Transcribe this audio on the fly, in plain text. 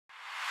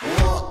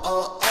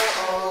Mark,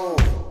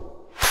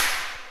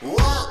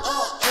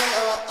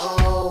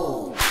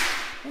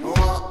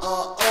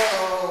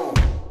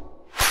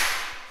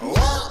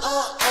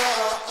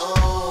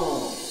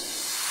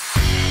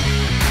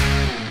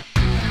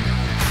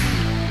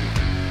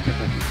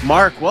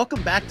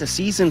 welcome back to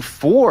season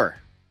 4.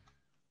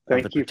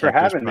 Thank you for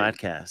having me.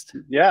 Podcast.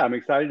 Yeah, I'm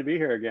excited to be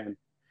here again.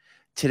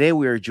 Today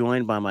we are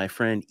joined by my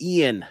friend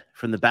Ian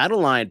from the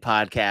Battleline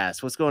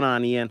Podcast. What's going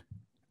on, Ian?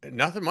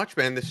 Nothing much,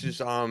 man. This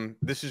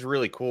is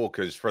really cool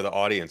because for the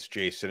audience,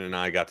 Jason and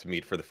I got to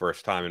meet for the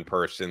first time in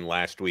person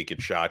last week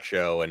at SHOT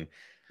Show, and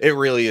it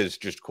really is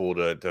just cool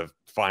to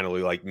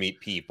finally like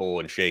meet people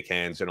and shake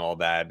hands and all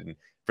that. And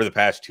for the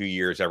past 2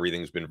 years,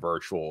 everything's been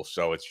virtual,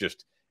 so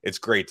it's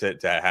great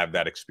to have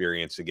that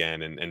experience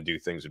again and do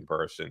things in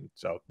person.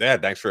 So yeah,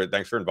 thanks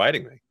for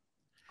inviting me.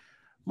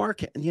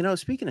 Mark,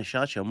 speaking of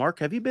SHOT Show, Mark,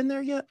 have you been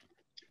there yet?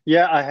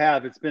 Yeah, I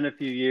have. It's been a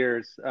few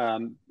years.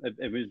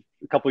 It was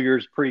a couple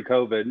years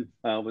pre-COVID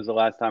was the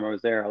last time I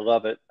was there. I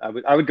love it.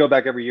 I would go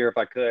back every year if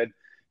I could.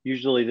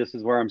 Usually this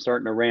is where I'm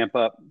starting to ramp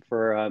up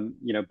for,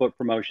 book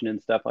promotion and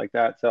stuff like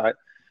that. So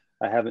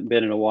I haven't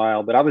been in a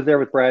while, but I was there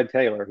with Brad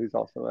Taylor, who's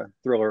also a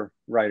thriller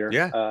writer,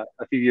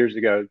 a few years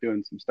ago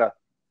doing some stuff.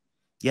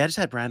 Yeah, I just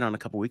had Brad on a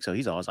couple weeks ago.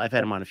 He's awesome. I've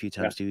had him on a few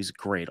times too. He's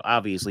great.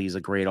 Obviously, he's a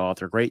great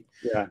author,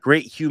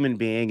 great human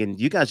being, and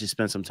you guys just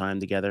spent some time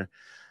together.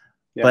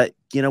 Yeah.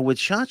 But with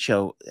SHOT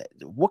Show,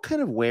 what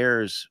kind of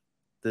wares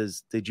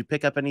did you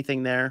pick up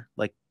anything there,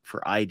 like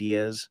for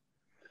ideas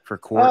for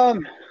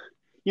court?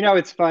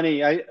 It's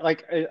funny.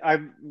 I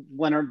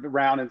went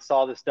around and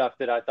saw the stuff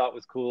that I thought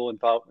was cool and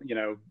thought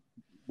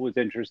was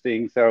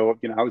interesting. So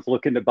I was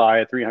looking to buy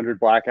a 300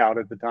 Blackout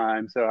at the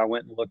time, so I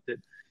went and looked at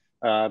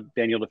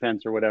Daniel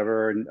Defense or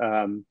whatever,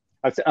 and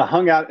I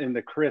hung out in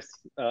the Kris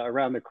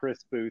around the Kris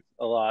booth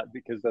a lot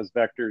because those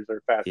vectors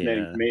are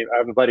fascinating to me. I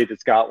have a buddy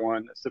that's got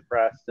one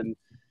suppressed, and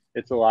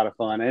it's a lot of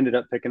fun. I ended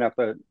up picking up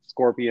a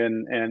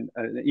Scorpion and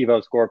an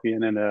Evo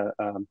Scorpion and a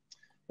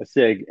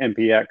SIG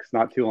MPX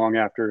not too long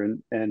after,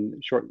 and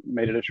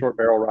made it a short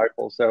barrel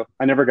rifle. So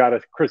I never got a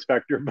Kris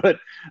vector,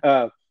 but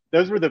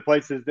those were the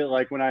places that,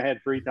 like, when I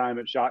had free time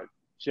at SHOT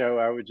Show,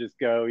 I would just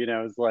go.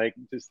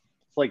 It's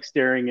like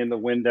staring in the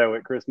window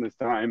at Christmas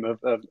time of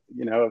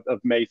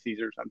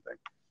Macy's or something.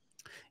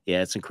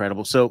 Yeah, it's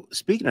incredible. So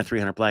speaking of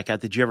 300 Blackout,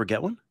 did you ever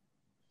get one?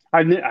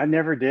 I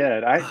never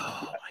did. I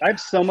have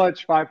so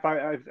much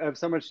I have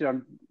so much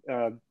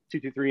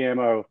 223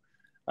 ammo.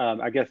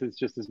 I guess it's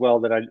just as well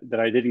that I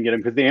didn't get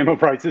them because the ammo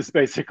prices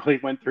basically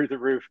went through the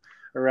roof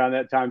around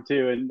that time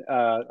too. And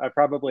I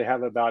probably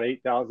have about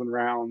 8,000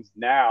 rounds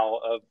now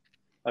of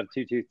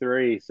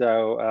 223.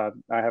 So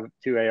I have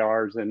 2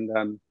 ARs,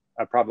 and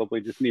I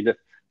probably just need to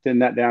thin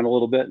that down a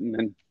little bit and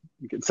then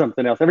get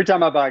something else. Every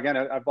time I buy again,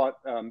 I bought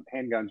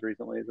handguns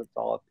recently. That's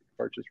all I've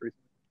purchased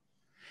recently.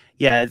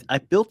 Yeah, I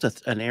built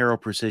an Aero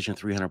Precision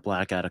 300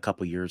 Blackout a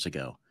couple years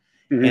ago,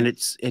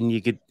 and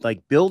you could,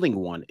 like, building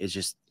one is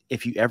just,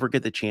 if you ever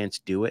get the chance,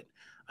 do it.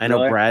 I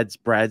know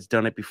Brad's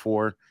done it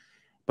before,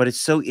 but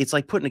it's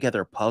like putting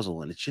together a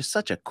puzzle, and it's just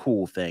such a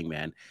cool thing,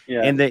 man.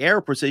 Yeah. And the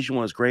Aero Precision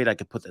one is great. I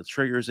could put the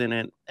triggers in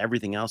it,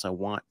 everything else I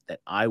want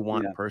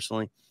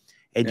personally.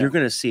 And you're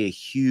going to see a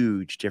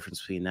huge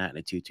difference between that and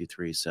a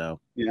 223. So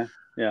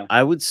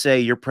I would say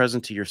your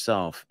present to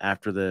yourself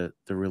after the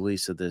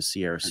release of the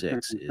Sierra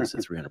 6 is a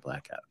 300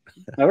 Blackout.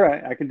 All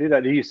right, I can do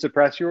that. Do you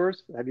suppress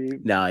yours?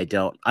 No, I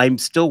don't. I'm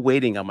still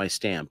waiting on my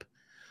stamp.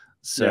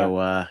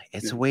 So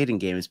it's a waiting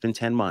game. It's been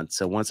 10 months.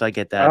 So once I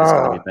get that, it's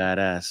going to be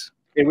badass.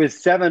 It was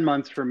 7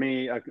 months for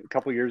me a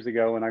couple years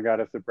ago when I got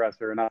a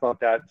suppressor, and I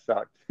thought that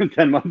sucked.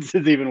 10 months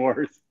is even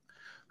worse.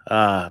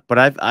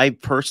 But I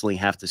personally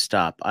have to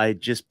stop. I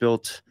just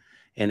built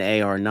an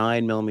AR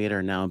 9mm,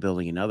 and now I'm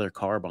building another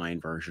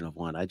carbine version of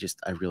one.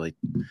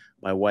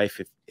 My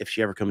wife, if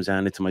she ever comes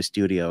down into my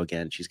studio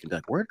again, she's gonna be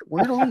like, where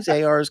do all these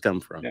ARs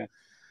come from?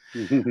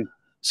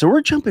 So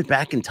we're jumping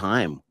back in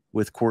time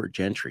with Court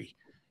Gentry.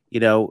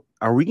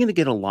 Are we going to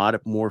get a lot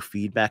of more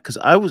feedback? Because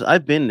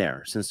I've been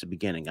there since the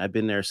beginning. I've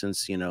been there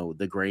since,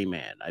 the Gray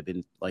Man. I've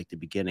been like the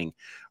beginning.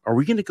 Are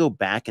we going to go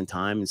back in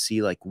time and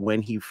see like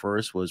when he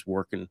first was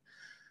working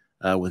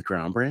with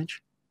Ground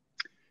Branch?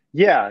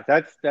 Yeah,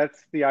 that's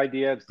the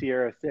idea of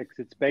Sierra 6.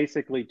 It's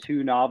basically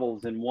 2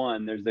 novels in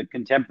one. There's a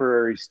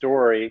contemporary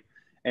story,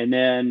 and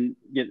then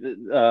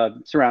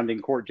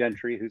surrounding Court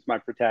Gentry, who's my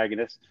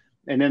protagonist.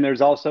 And then there's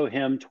also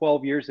him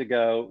 12 years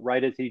ago,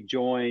 right as he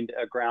joined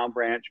a Ground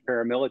Branch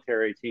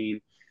paramilitary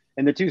team.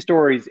 And the 2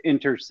 stories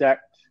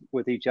intersect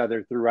with each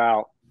other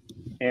throughout.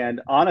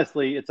 And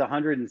honestly, it's a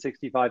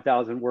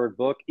 165,000 word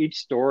book. Each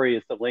story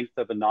is the length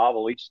of a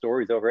novel. Each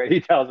story is over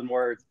 80,000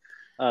 words,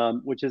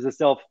 which is a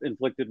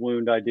self-inflicted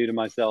wound I do to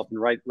myself,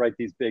 and write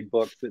these big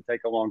books that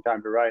take a long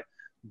time to write.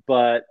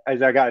 But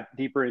as I got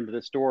deeper into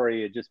the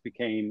story, it just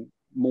became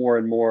more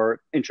and more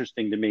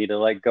interesting to me to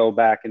like go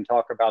back and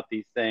talk about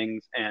these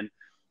things and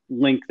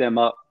link them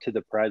up to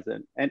the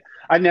present. And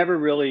I never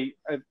really,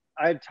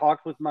 I've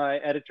talked with my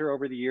editor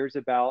over the years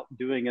about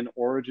doing an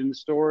origin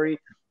story,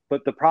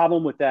 But the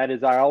problem with that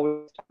is I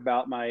always talk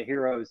about my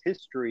hero's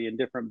history in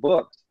different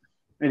books.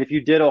 And if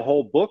you did a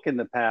whole book in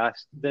the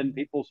past, then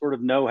people sort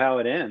of know how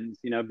it ends,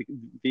 you know,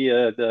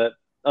 via the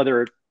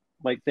other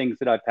like things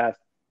that I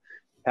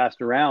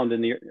passed around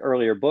in the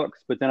earlier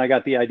books. But then I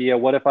got the idea,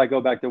 what if I go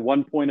back to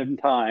one point in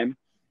time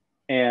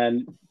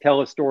and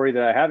tell a story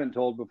that I haven't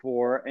told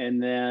before,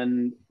 and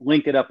then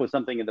link it up with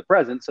something in the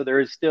present? So there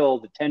is still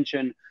the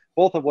tension,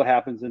 both of what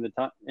happens in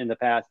the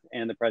past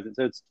and the present.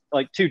 So it's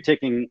like two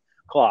ticking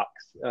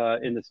clocks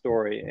in the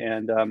story,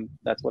 and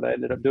that's what I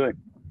ended up doing.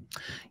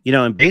 You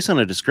know, and based on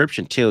a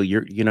description too,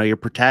 your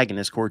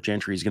protagonist, Court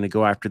Gentry, is going to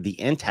go after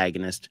the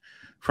antagonist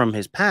from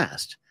his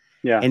past.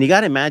 Yeah. And you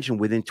got to imagine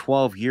within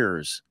 12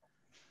 years,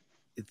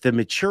 the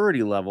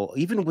maturity level,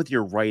 even with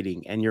your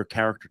writing and your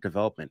character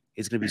development,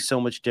 is going to be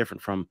so much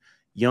different from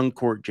young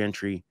Court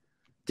Gentry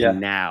to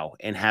now,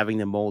 and having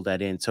to mold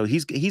that in. So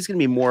he's going to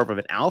be more of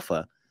an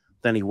alpha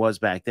than he was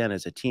back then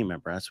as a team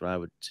member. That's what I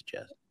would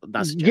suggest.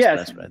 Not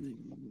suggest, yes. but I think.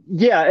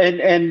 Yeah,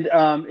 and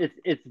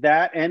it's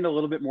that and a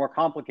little bit more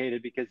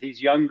complicated because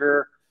he's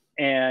younger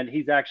and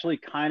he's actually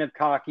kind of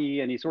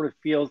cocky, and he sort of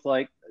feels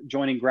like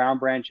joining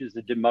Ground Branch is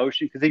a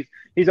demotion because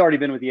he's already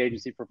been with the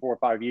agency for 4 or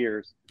 5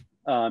 years.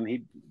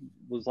 He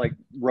was like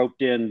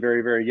roped in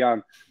very, very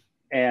young,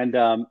 and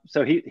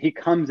so he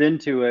comes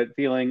into it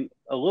feeling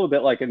a little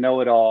bit like a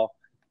know-it-all,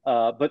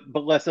 but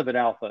less of an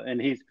alpha,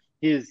 and he's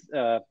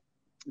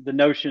the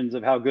notions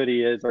of how good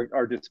he is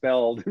are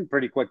dispelled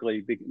pretty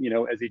quickly, you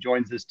know, as he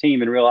joins this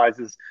team and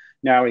realizes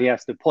now he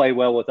has to play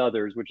well with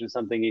others, which is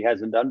something he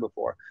hasn't done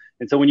before.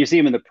 And so when you see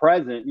him in the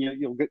present,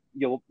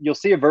 you'll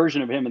see a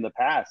version of him in the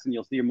past, and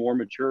you'll see a more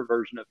mature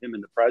version of him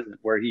in the present,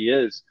 where he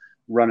is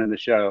running the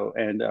show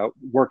and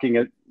working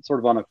at sort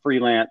of on a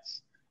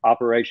freelance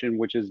operation,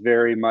 which is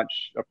very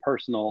much a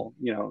personal,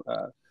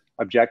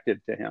 objective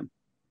to him.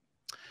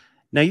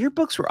 Now, your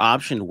books were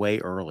optioned way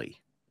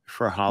early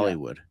for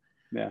Hollywood.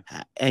 Yeah.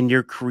 And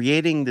you're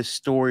creating the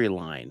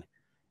storyline.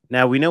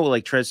 Now, we know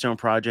like Treadstone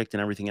Project and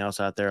everything else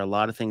out there, a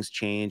lot of things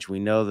change. We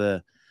know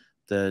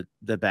the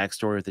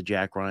backstory with the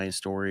Jack Ryan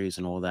stories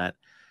and all that.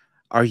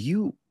 Are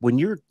you, when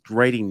you're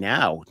writing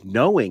now,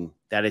 knowing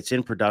that it's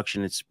in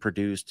production, it's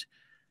produced,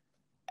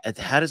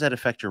 how does that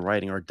affect your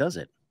writing, or does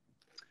it?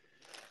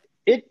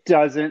 It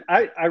doesn't.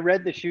 I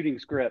read the shooting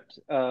script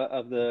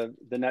of the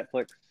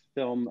Netflix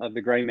film of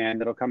The Gray Man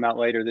that'll come out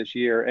later this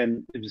year,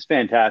 and it was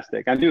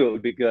fantastic. I knew it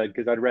would be good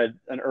because I'd read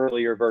an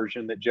earlier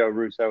version that Joe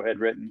Russo had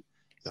written.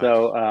 Nice.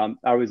 So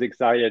I was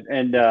excited.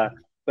 And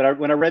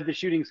when I read the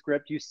shooting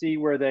script, you see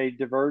where they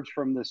diverge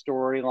from the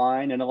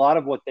storyline, and a lot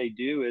of what they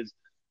do is,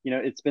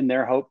 it's been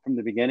their hope from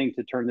the beginning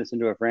to turn this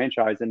into a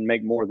franchise and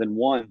make more than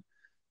one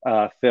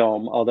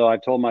film. Although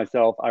I've told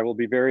myself I will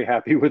be very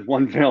happy with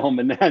one film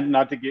and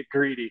not to get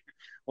greedy,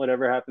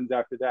 whatever happens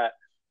after that.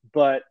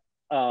 But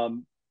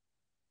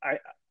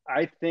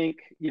I think,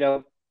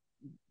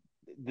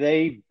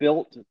 they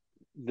built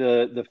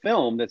the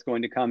film that's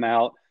going to come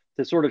out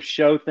to sort of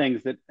show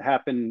things that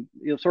happen,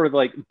 sort of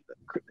like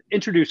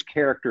introduce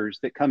characters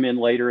that come in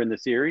later in the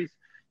series.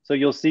 So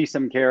you'll see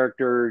some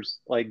characters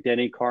like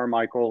Denny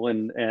Carmichael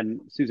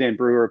and Suzanne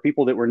Brewer,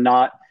 people that were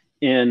not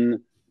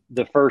in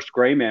the first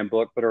Gray Man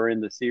book, but are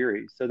in the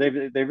series. So they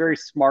very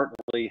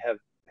smartly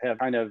have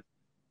kind of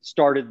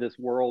started this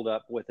world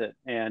up with it.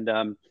 And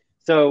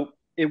so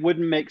it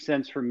wouldn't make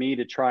sense for me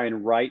to try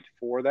and write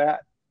for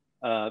that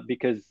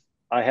because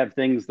I have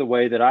things the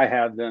way that I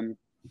have them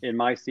in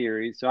my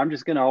series. So I'm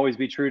just going to always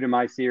be true to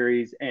my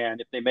series.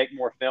 And if they make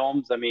more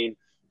films, I mean,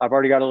 I've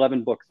already got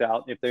 11 books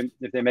out. If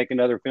they make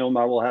another film,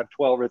 I will have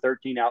 12 or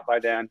 13 out by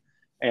then.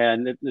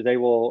 And they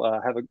will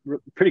have a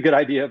pretty good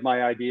idea of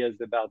my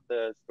ideas about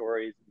the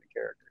stories and the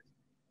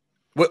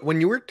characters.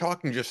 When you were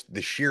talking just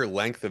the sheer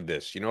length of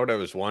this, you know what I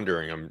was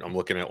wondering? I'm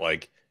looking at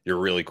like your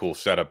really cool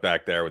setup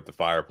back there with the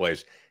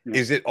fireplace. Yeah.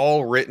 Is it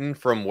all written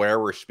from where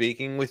we're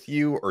speaking with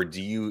you, or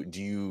do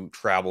you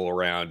travel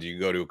around? Do you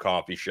go to a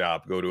coffee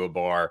shop, go to a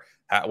bar?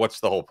 What's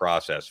the whole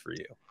process for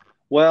you?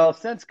 Well,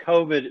 since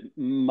COVID,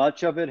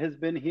 much of it has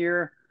been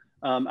here.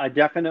 I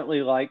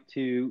definitely like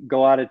to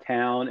go out of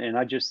town, and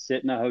I just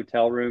sit in a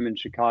hotel room in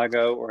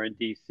Chicago or in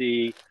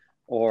DC,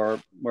 or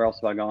where else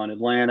have I gone?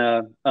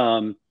 Atlanta.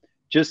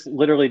 Just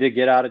literally to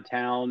get out of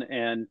town,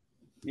 and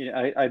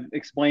I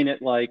explain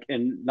it like,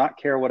 and not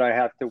care what I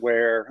have to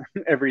wear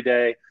every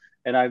day.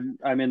 And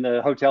I'm in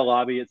the hotel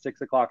lobby at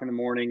 6 o'clock in the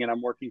morning, and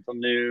I'm working till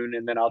noon,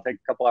 and then I'll take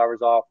a couple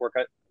hours off, work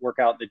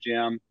out in the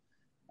gym,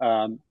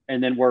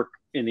 and then work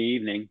in the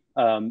evening.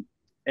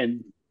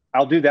 And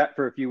I'll do that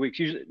for a few weeks,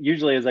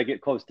 usually as I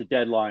get close to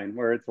deadline,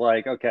 where it's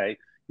like, okay,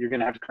 you're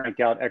going to have to crank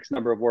out X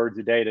number of words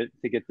a day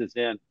to get this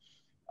in.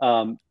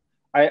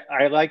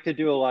 I like to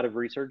do a lot of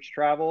research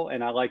travel,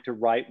 and I like to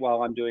write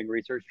while I'm doing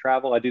research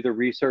travel. I do the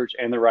research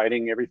and the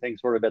writing, everything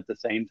sort of at the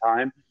same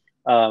time.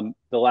 The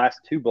last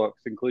 2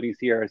 books, including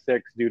Sierra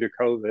 6, due to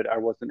COVID, I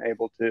wasn't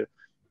able to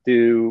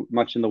do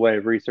much in the way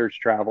of research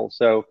travel.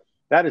 So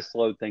that has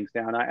slowed things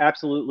down. I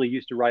absolutely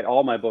used to write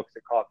all my books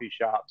at coffee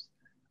shops.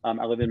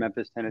 I live in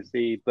Memphis,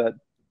 Tennessee, but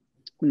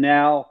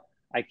now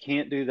I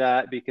can't do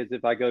that because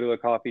if I go to a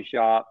coffee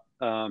shop,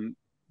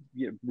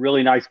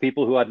 really nice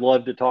people who I'd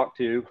love to talk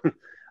to,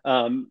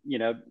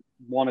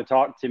 want to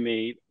talk to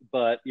me,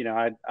 but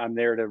I'm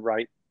there to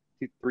write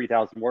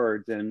 3,000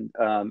 words, and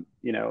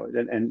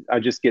and I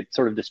just get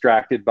sort of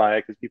distracted by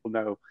it because people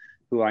know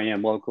who I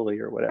am locally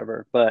or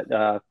whatever. But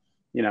that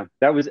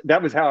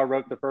was how I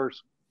wrote the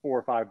first 4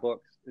 or 5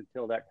 books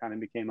until that kind of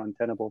became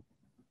untenable.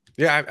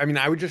 Yeah, I mean,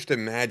 I would just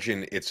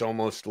imagine it's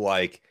almost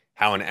like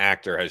how an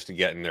actor has to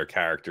get in their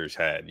character's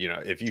head.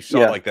 If you saw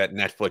like that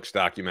Netflix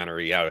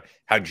documentary,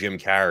 how Jim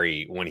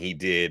Carrey, when he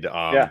did,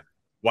 why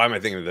am I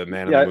thinking of the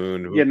Man on the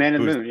Moon? Man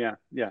on the Moon.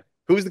 Yeah.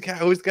 Who's the guy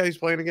who's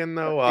playing again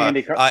though?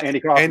 Andy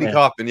Kaufman. Andy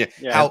Kaufman.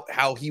 Yeah.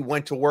 How he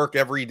went to work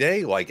every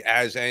day like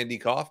as Andy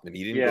Kaufman.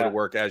 He didn't go to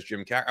work as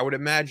Jim Carrey. I would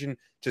imagine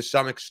to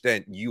some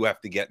extent you have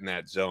to get in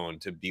that zone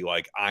to be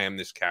like, I am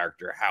this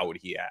character. How would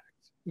he act?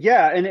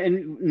 Yeah,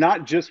 and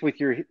not just with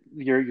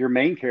your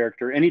main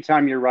character.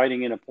 Anytime you're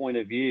writing in a point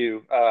of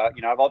view,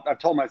 I've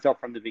told myself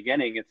from the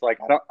beginning, it's like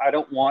I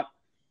don't want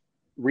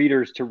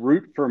readers to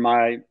root for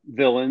my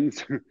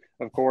villains,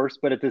 of course,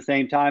 but at the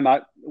same time,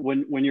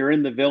 when you're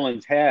in the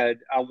villain's head,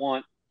 I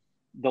want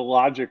the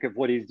logic of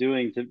what he's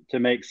doing to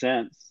make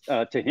sense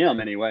to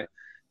him anyway.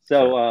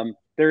 So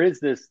there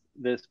is this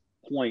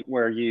point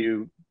where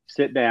you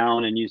sit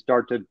down and you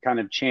start to kind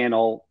of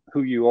channel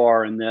who you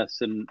are in this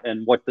and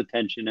what the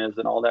tension is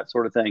and all that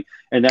sort of thing.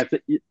 And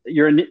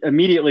you're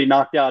immediately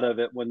knocked out of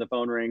it when the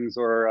phone rings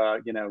or,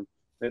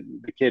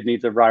 the kid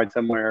needs a ride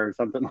somewhere or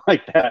something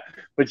like that.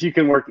 But you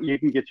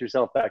can get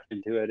yourself back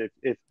into it.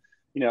 If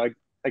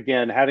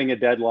again, having a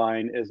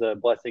deadline is a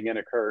blessing and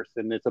a curse.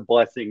 And it's a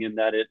blessing in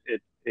that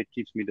it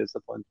keeps me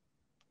disciplined.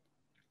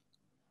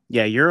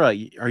 Yeah.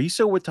 Are you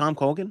still with Tom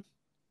Colgan?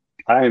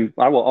 I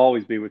will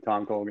always be with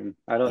Tom Colgan.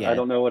 I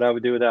don't know what I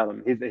would do without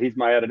him. He's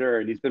my editor,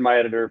 and he's been my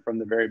editor from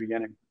the very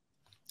beginning.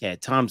 Yeah,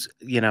 Tom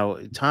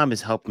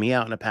has helped me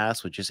out in the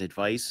past with just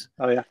advice.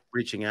 Oh yeah,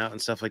 reaching out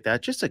and stuff like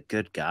that. Just a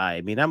good guy.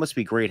 I mean, that must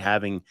be great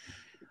having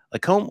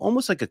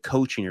almost like a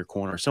coach in your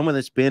corner, someone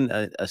that's been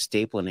a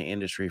staple in the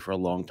industry for a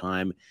long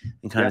time,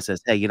 and kind of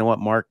says, "Hey, you know what,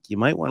 Mark? You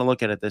might want to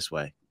look at it this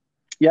way."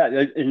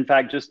 Yeah, in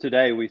fact, just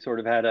today we sort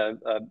of had a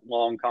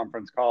long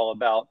conference call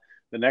about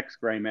the next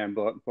Gray Man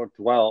book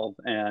 12.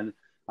 And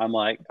I'm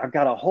like, I've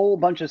got a whole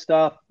bunch of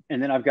stuff.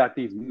 And then I've got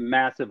these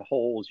massive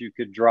holes you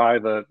could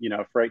drive a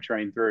freight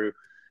train through.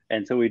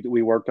 And so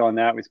we worked on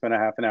that. We spent a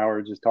half an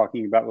hour just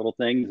talking about little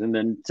things. And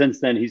then since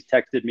then, he's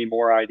texted me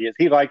more ideas.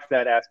 He likes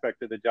that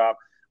aspect of the job.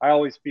 I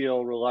always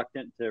feel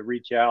reluctant to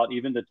reach out,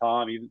 even to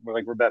Tom, even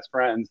we're best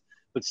friends,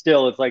 but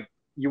still it's like,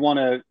 you want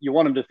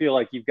him to feel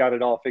like you've got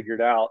it all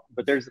figured out.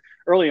 But there's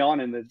early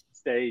on in the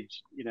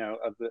stage,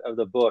 of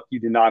the book, you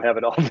do not have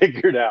it all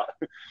figured out.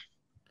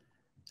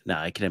 No,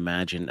 I can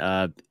imagine.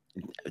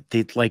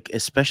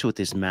 Especially with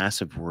this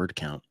massive word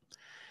count.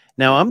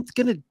 Now I'm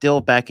gonna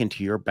delve back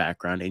into your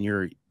background and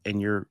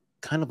your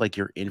kind of like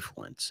your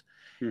influence.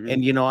 Mm-hmm.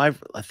 And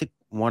I think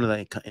one of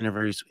the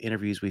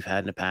interviews we've had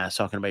in the past,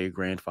 talking about your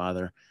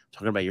grandfather,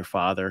 talking about your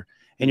father,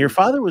 and your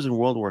father was in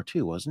World War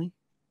II, wasn't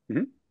he?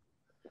 Mm-hmm.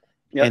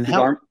 Yeah,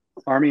 and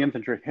Army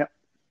infantry. Yeah.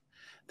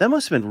 That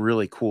must have been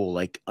really cool,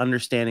 like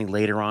understanding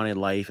later on in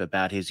life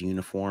about his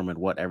uniform and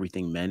what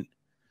everything meant.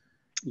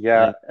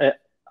 Yeah,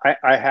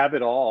 I have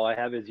it all. I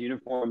have his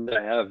uniform.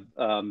 I have,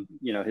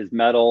 his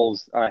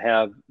medals. I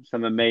have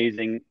some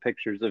amazing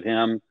pictures of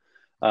him,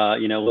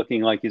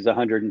 looking like he's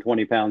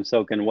 120 pounds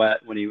soaking wet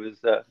when he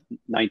was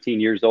 19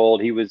 years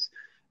old. He was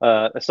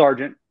a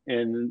sergeant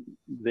in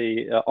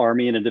the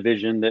Army in a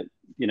division that,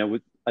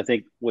 I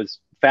think was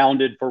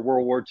founded for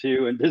World War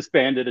II and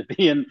disbanded at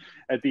the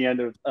end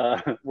of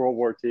World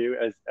War II,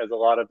 as a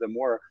lot of them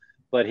were.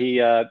 But he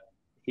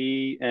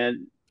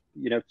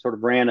sort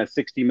of ran a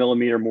 60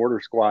 millimeter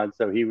mortar squad.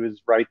 So he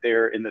was right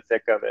there in the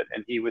thick of it.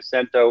 And he was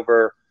sent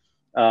over.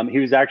 He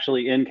was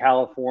actually in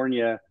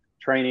California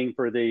training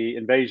for the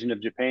invasion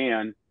of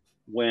Japan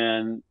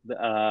when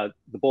the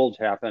bulge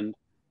happened.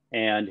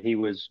 And he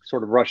was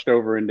sort of rushed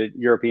over into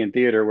European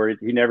theater where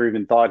he never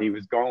even thought he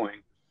was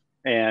going,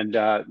 and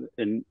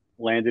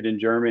landed in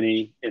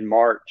Germany in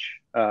March.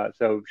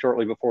 So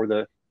shortly before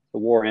the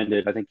war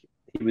ended. I think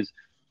he was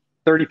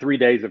 33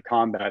 days of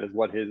combat is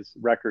what his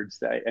records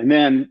say. And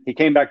then he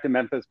came back to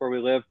Memphis where we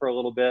lived for a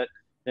little bit.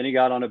 Then he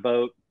got on a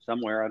boat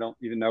somewhere, I don't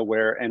even know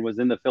where, and was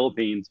in the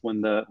Philippines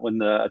when the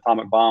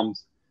atomic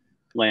bombs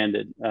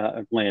landed.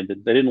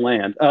 They didn't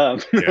land.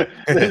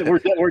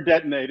 Were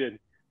detonated.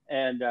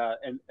 And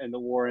the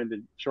war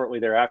ended shortly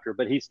thereafter.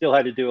 But he still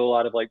had to do a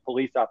lot of like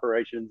police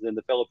operations in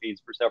the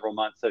Philippines for several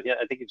months. So yeah,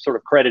 I think he's sort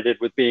of credited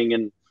with being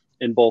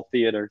in both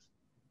theaters.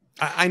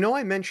 I know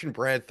I mentioned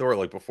Brad Thor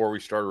like before we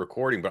started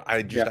recording, but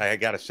I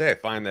gotta say I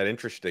find that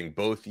interesting.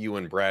 Both you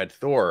and Brad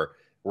Thor,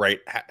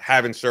 right,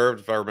 haven't served,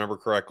 if I remember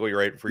correctly,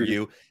 right, for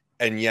you,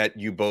 and yet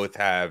you both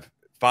have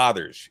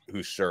fathers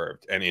who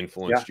served and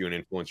influenced you and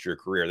influenced your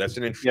career. That's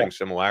an interesting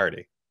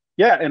similarity.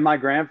 Yeah, and my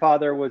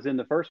grandfather was in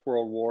the First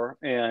World War,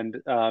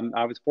 and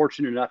I was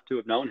fortunate enough to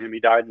have known him. He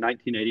died in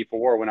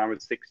 1984 when I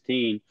was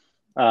 16,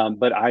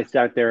 but I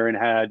sat there and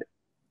had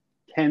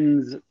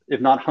tens,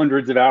 if not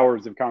hundreds of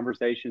hours of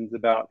conversations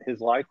about his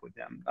life with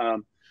him.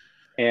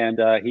 And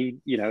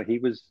he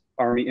was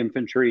Army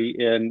infantry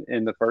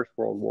in the First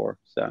World War.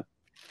 So,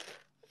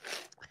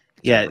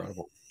 yeah,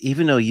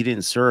 even though you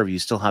didn't serve, you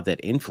still have that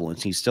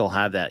influence. You still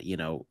have that,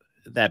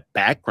 that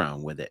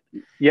background with it.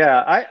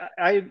 Yeah,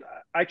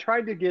 I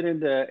tried to get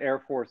into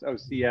Air Force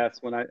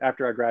OCS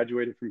after I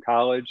graduated from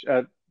college.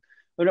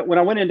 When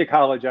I went into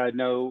college, I had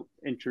no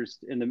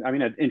interest I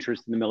had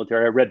interest in the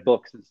military. I read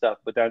books and stuff,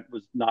 but that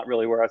was not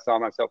really where I saw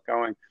myself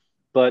going.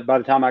 But by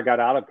the time I got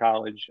out of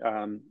college,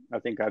 I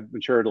think I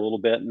matured a little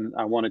bit and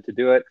I wanted to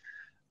do it.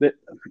 But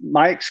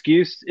my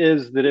excuse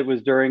is that it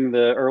was during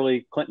the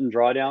early Clinton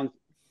drawdown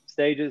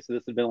stages. So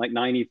this had been like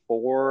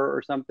 94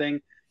 or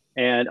something.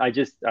 And I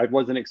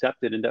wasn't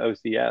accepted into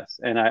OCS.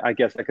 And I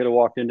guess I could have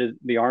walked into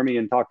the Army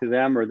and talked to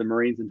them, or the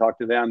Marines and talked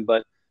to them.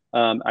 But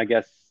I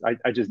guess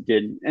I just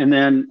didn't. And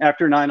then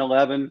after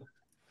 9/11,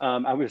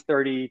 I was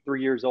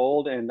 33 years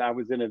old, and I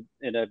was in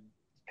a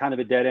kind of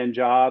a dead end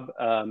job.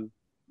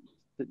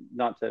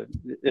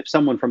 If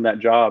someone from that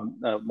job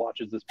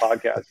watches this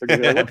podcast, they're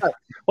gonna be like,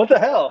 what the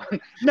hell?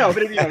 No,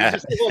 but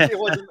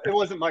it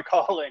wasn't my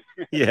calling.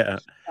 Yeah.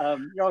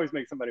 You always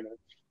make somebody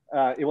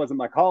mad. It wasn't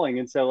my calling.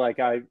 And so like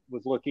I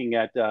was looking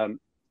at,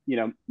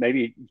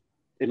 maybe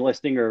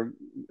enlisting or,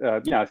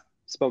 I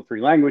spoke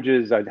 3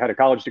 languages. I had a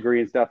college degree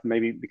and stuff,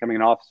 maybe becoming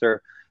an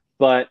officer.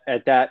 But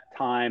at that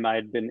time I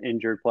had been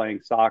injured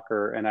playing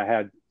soccer and I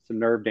had some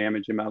nerve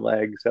damage in my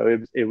leg. So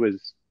it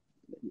was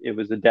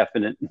a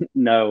definite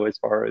no as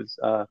far as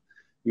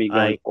me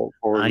going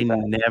forward. I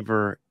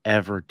never,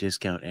 ever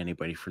discount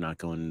anybody for not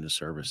going into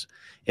service.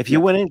 If you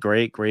went in,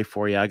 great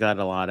for you. I got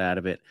a lot out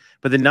of it.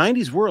 But the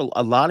 90s were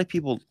a lot of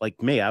people like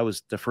me.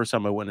 The first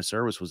time I went into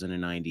service was in the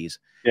 90s.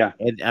 Yeah.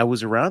 And I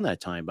was around that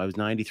time. I was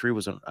 93,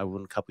 I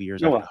went a couple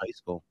years after high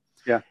school.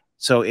 Yeah.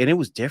 So, and it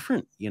was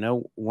different.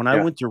 When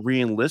I went to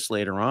re-enlist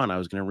later on, I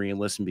was going to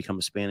re-enlist and become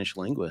a Spanish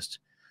linguist.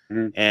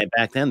 Mm-hmm. And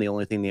back then, the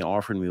only thing they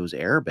offered me was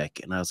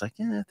Arabic. And I was like,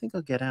 I think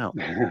I'll get out.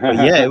 But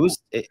yeah,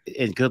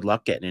 and good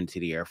luck getting into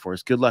the Air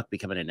Force. Good luck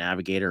becoming a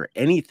navigator or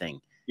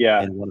anything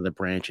in one of the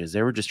branches.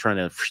 They were just trying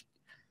to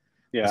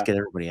let's get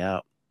everybody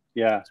out.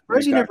 Yeah.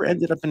 Surprised you never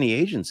ended up in the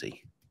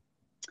agency.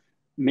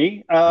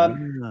 Me?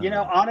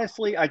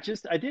 Honestly, I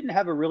didn't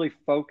have a really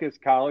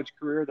focused college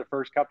career the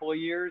first couple of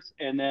years.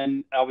 And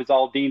then I was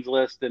all Dean's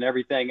List and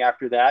everything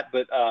after that.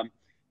 But, I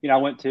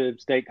went to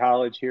State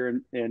College here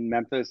in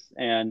Memphis,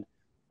 and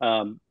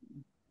I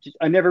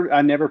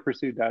never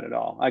pursued that at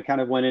all. I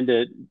kind of went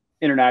into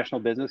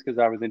international business because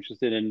I was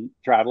interested in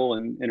travel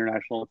and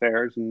international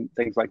affairs and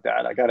things like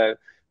that. I got a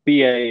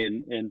BA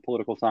in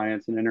political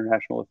science and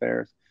international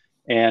affairs.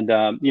 And,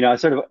 I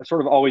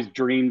sort of always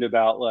dreamed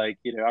about I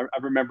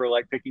remember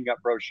like picking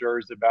up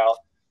brochures about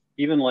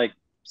even like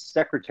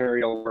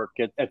secretarial work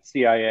at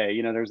CIA.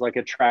 There's like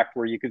a track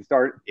where you can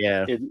start.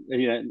 Yeah.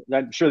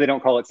 I'm sure they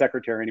don't call it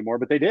secretary anymore,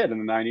 but they did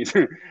in the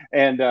 90s.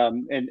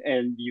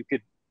 and you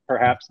could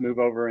perhaps move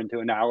over into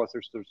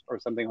analysis or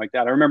something like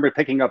that. I remember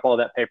picking up all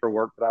that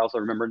paperwork, but I also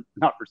remember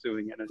not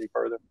pursuing it any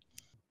further.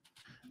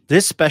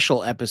 This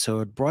special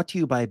episode brought to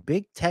you by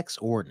Big Tex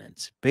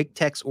Ordnance,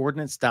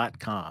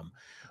 bigtexordnance.com.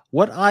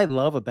 What I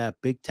love about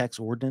Big Tex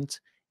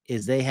Ordnance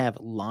is they have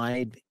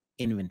live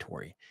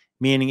inventory,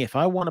 meaning if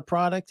I want a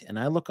product and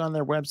I look on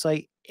their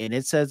website and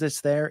it says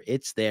it's there,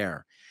 it's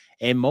there.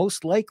 And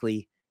most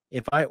likely,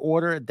 if I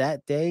order it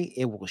that day,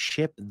 it will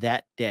ship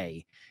that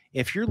day.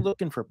 If you're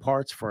looking for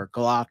parts for a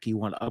Glock, you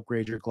want to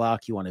upgrade your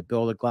Glock, you want to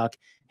build a Glock,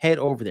 head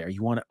over there.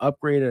 You want to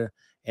upgrade an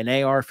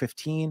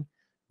AR-15,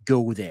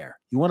 go there.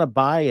 You want to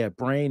buy a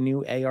brand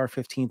new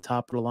AR-15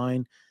 top of the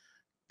line,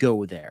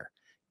 go there.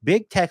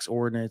 Big Tex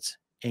Ordnance,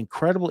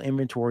 incredible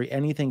inventory,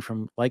 anything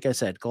from, like I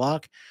said,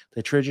 Glock,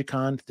 the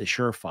Trigicon, the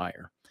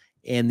Surefire.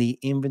 And the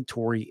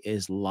inventory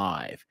is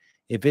live.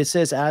 If it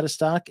says out of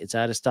stock, it's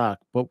out of stock.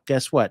 But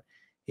guess what?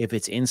 If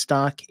it's in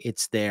stock,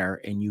 it's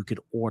there and you could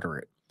order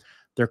it.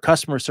 Their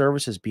customer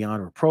service is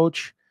beyond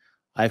reproach.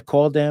 I've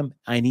called them.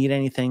 I need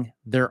anything.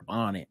 They're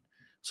on it.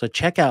 So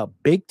check out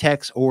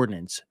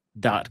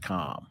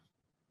bigtexordnance.com.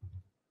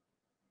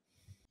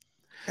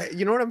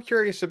 You know what I'm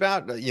curious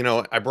about?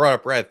 I brought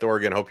up Brad Thor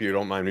again. Hope you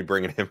don't mind me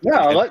bringing him.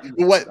 Yeah, but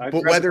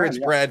whether it's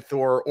Brad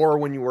Thor or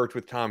when you worked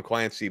with Tom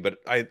Clancy, but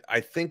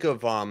I think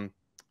of I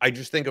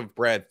just think of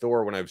Brad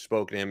Thor when I've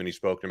spoken to him, and he's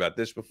spoken about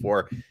this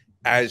before,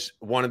 as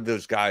one of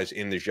those guys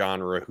in the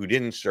genre who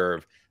didn't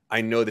serve. I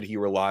know that he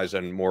relies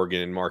on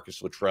Morgan and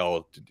Marcus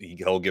Luttrell.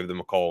 He'll give them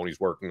a call when he's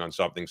working on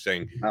something,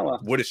 saying,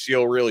 would a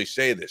SEAL really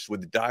say this?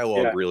 Would the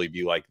dialogue really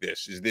be like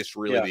this? Is this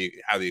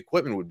really how the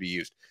equipment would be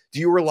used?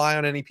 Do you rely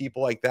on any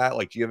people like that?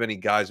 Like, do you have any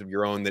guys of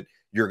your own that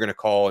you're going to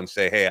call and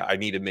say, hey, I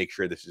need to make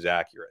sure this is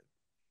accurate?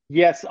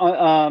 Yes.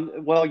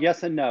 Well,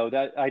 yes and no.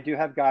 That I do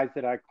have guys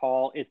that I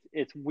call.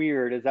 It's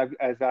weird as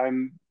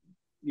I'm,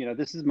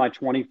 this is my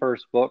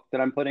 21st book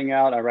that I'm putting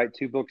out. I write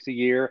 2 books a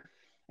year,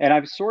 and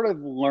I've sort of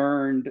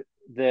learned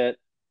that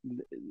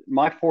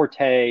my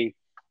forte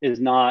is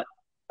not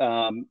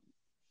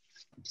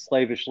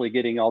slavishly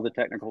getting all the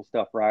technical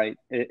stuff right.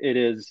 It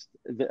is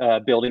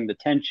building the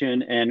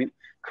tension and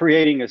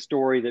creating a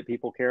story that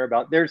people care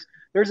about. There's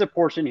a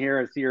portion here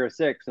at Sierra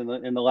 6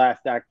 in the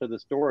last act of the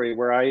story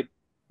where I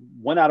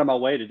went out of my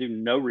way to do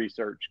no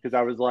research, because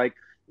I was like,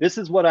 this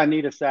is what I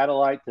need a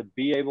satellite to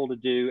be able to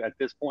do at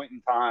this point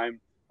in time,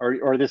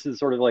 or this is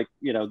sort of like,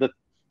 you know,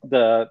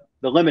 the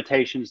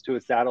limitations to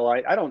a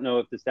satellite. I don't know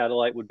if the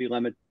satellite would be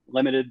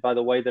limited by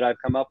the way that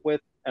I've come up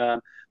with,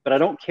 but I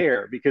don't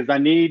care, because I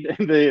need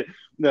the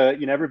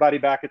you know, everybody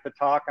back at the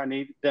talk, I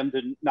need them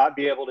to not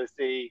be able to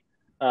see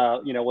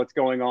you know, what's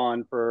going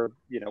on for,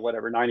 you know,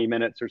 whatever, 90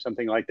 minutes or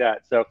something like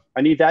that. So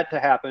I need that to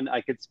happen.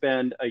 I could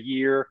spend a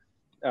year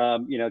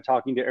you know,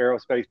 talking to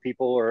aerospace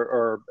people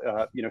or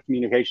you know,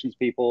 communications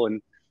people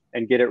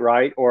and get it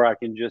right, or I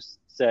can just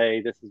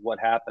say this is what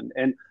happened.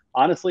 And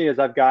honestly, as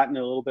I've gotten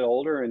a little bit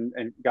older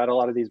and got a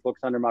lot of these books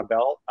under my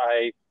belt,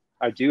 I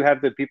do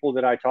have the people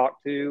that I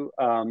talk to,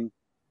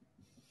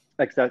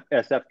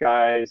 SF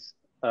guys,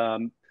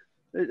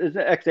 there's an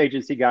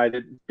ex-agency guy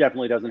that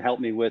definitely doesn't help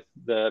me with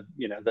the,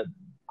 you know, the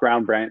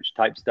ground branch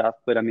type stuff,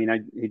 but I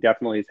mean, he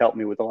definitely has helped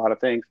me with a lot of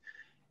things.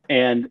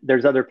 And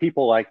there's other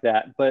people like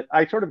that, but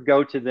I sort of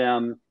go to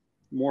them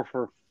more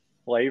for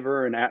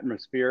flavor and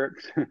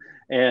atmospherics.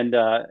 and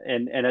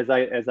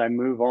as I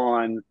move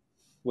on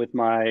with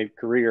my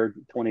career,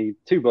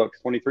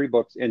 23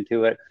 books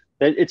into it,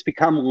 that it's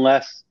become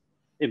less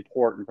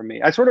important for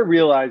me. I sort of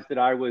realized that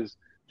I was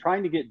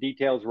trying to get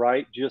details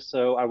right just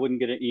so I wouldn't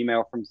get an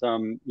email from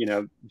some, you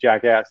know,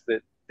 jackass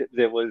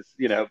that was,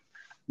 you know,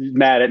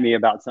 mad at me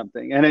about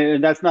something.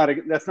 And that's not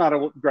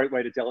a great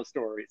way to tell a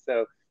story.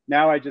 So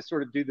now I just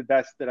sort of do the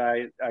best that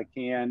I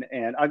can,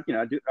 and I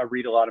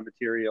read a lot of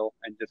material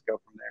and just go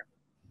from there.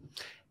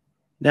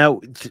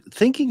 Now,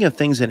 thinking of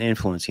things that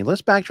influence you,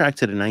 let's backtrack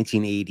to the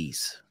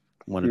 1980s,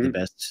 one of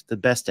the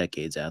best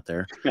decades out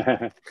there.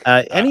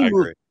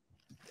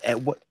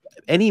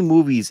 Any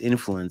movies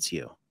influence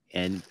you?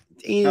 And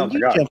Ian, you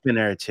jump in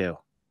there too.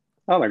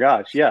 Oh my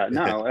gosh, yeah,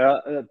 no.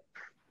 I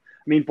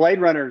mean, Blade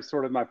Runner is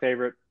sort of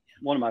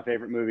one of my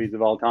favorite movies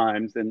of all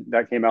times, and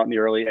that came out in the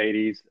early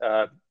 80s.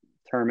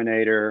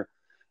 Terminator,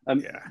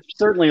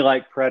 certainly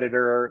like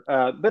Predator,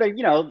 but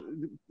you know,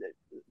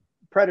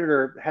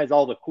 Predator has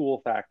all the cool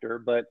factor,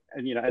 but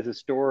you know, as a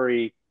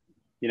story,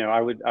 you know,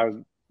 I would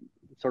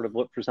sort of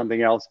look for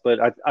something else, but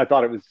I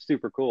thought it was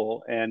super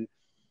cool. And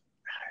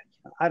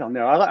I don't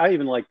know, I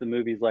even like the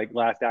movies like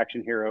Last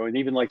Action Hero, and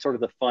even like sort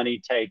of the funny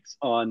takes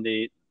on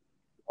the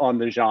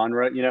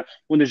genre, you know,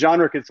 when the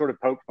genre could sort of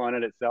poke fun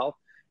at itself.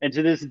 And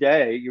to this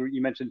day,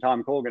 you mentioned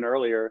Tom Colgan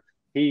earlier.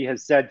 He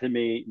has said to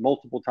me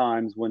multiple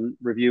times when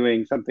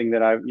reviewing something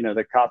that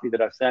the copy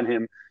that I've sent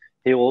him,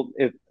 he will,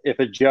 if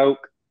a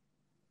joke,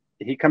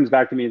 he comes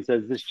back to me and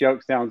says, this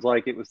joke sounds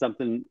like it was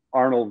something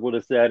Arnold would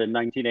have said in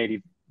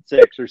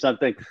 1986 or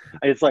something.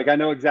 It's like, I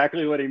know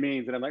exactly what he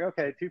means. And I'm like,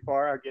 okay, too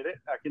far. I get it.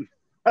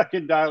 I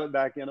can dial it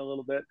back in a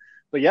little bit.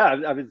 But yeah,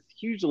 I was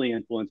hugely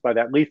influenced by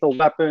that. Lethal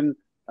Weapon.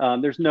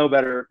 There's no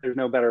better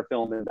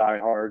film than Die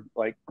Hard,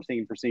 like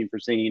scene for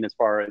scene as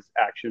far as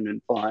action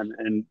and fun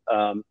and,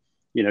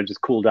 you know,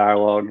 just cool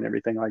dialogue and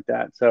everything like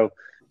that. So,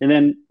 and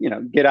then, you know,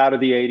 get out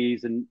of the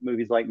 80s and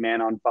movies like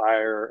Man on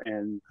Fire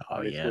and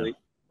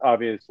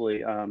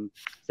obviously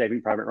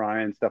Saving Private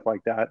Ryan, stuff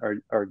like that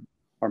are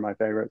my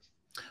favorites.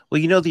 Well,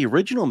 you know, the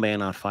original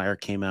Man on Fire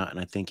came out in,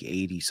 I think,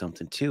 80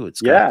 something too. It's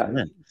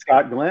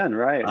Scott Glenn,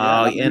 right?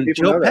 And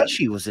Joe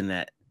Pesci was in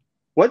that.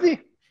 Was he?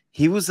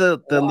 He was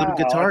the little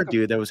guitar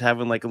dude that was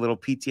having like a little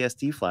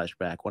PTSD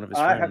flashback. One of his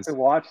friends. I have to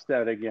watch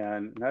that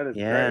again. That is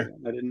great. I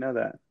didn't know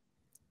that.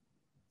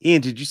 Ian,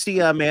 did you see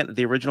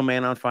the original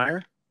Man on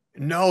Fire?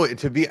 No,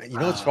 it's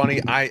funny.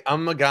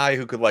 I'm a guy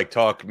who could like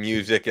talk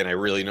music and I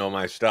really know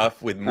my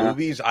stuff. With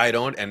movies, I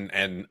don't,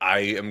 and I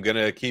am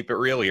gonna keep it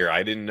real here.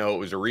 I didn't know it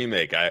was a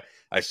remake.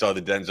 I saw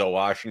the Denzel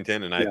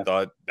Washington and I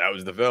thought that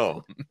was the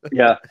film.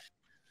 Yeah.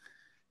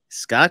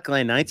 Scott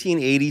Glenn,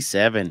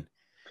 1987.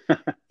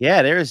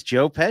 Yeah, there's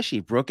Joe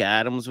Pesci. Brooke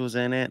Adams was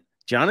in it.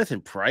 Jonathan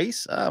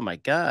Pryce. Oh my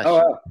gosh. Oh,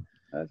 wow.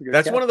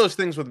 That's one of those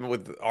things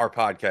with our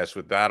podcast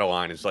with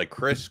Battleline is like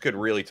Chris could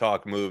really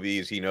talk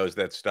movies. He knows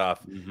that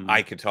stuff.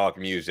 I could talk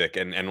music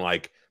and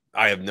like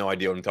I have no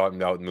idea what I'm talking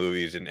about with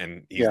movies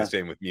and he's the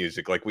same with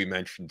music. Like we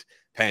mentioned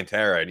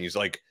Pantera and he's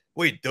like,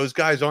 wait, those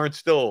guys aren't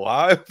still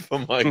alive?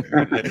 I'm like,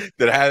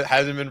 that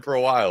hasn't been for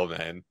a while,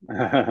 man.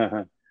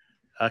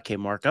 Okay,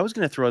 Mark, I was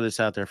going to throw this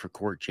out there for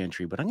Court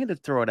Gentry, but I'm going to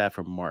throw it out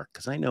for Mark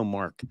because I know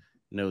Mark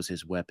knows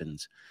his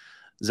weapons.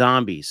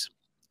 Zombies.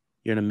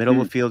 You're in the middle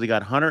of the field. You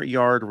got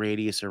 100-yard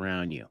radius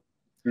around you.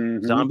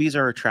 Zombies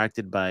are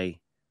attracted by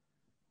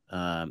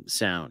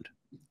sound.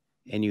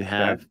 And you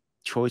have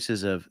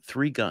choices of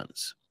 3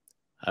 guns.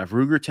 A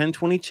Ruger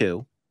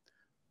 1022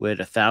 with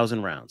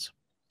 1,000 rounds.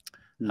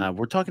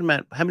 We're talking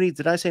about, how many,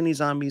 did I say any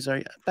zombies?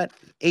 Are about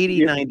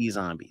 80, 90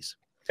 zombies.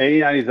 80,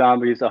 90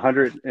 zombies,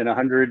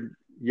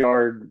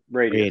 100-yard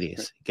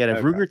radius. Get a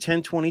Ruger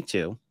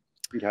 1022.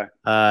 Okay.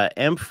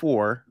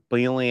 M4, but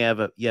you only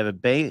have a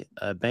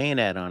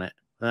bayonet on it.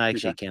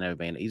 Actually, you can't have a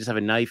bayonet. You just have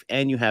a knife,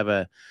 and you have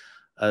a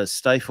a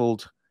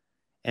stifled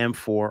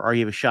M4, or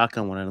you have a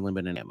shotgun one and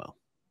unlimited ammo.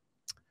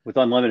 With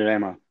unlimited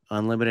ammo.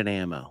 Unlimited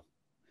ammo.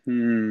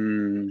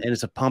 And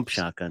it's a pump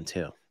shotgun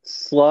too.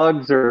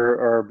 Slugs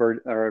or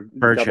bird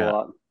double shot.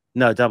 up?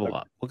 No, double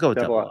up. We'll go with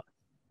double up.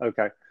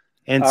 Okay.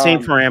 And same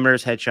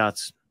parameters,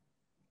 headshots.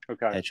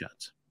 Okay.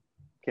 Headshots.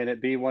 Can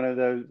it be one of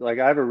those? Like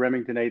I have a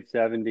Remington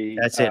 870.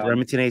 That's it.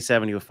 Remington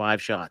 870 with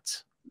 5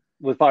 shots.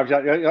 With 5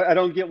 shots. I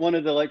don't get one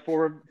of the like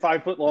 4 or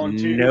 5 foot long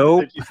tubes.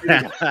 Nope.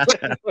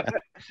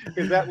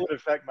 Because that would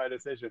affect my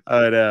decision.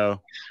 I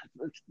know.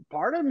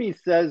 Part of me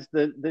says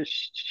the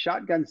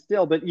shotgun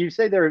still, but you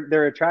say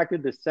they're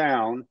attracted to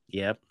sound.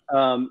 Yep.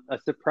 A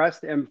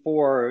suppressed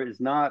M4 is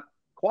not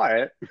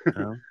quiet.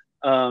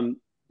 Oh.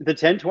 The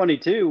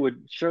 1022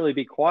 would surely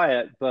be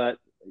quiet, but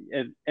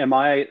am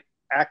I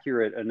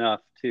accurate enough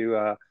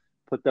to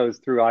put those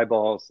through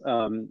eyeballs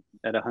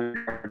at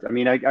 100 yards? I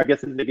mean, I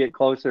guess as they get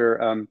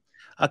closer.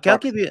 Okay,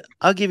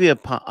 I'll give you a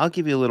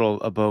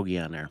bogey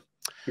on there.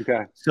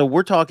 Okay. So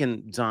we're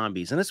talking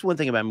zombies, and that's one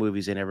thing about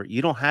movies.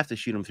 You don't have to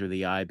shoot them through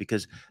the eye,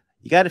 because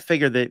you got to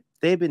figure that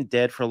they've been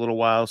dead for a little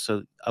while.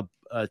 So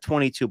a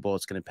 22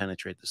 bullet's going to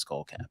penetrate the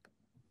skull cap.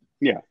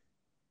 Yeah.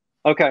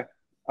 Okay.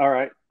 All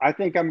right. I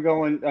think I'm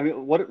going. I mean,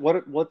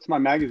 what's my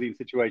magazine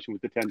situation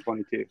with the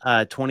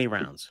 1022? 20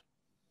 rounds.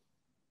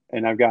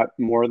 And I've got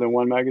more than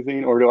one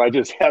magazine, or do I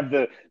just have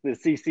the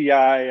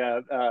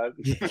CCI?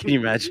 Can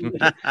you imagine?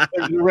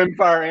 The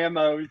rimfire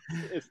ammo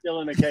is still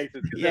in the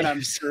cases. Then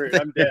I'm screwed.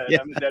 I'm dead. Yeah.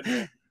 I'm a dead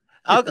man.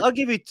 I'll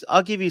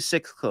give you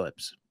 6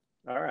 clips.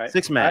 All right.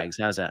 6 mags.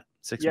 How's that?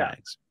 6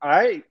 mags.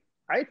 I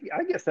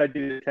guess I'd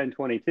do the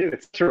 1022.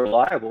 It's such a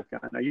reliable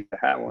gun. I used to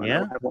have one. Yeah. I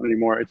don't have one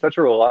anymore. It's such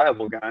a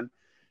reliable gun.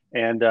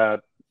 And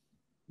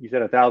you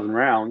said 1,000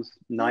 rounds,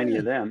 90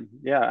 of them.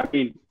 Yeah. I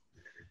mean,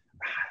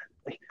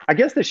 I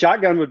guess the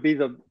shotgun would be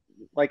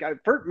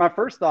my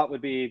first thought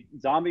would be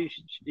zombie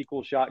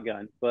equals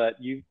shotgun, but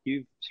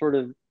you've sort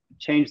of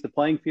changed the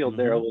playing field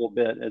there a little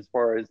bit as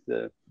far as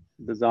the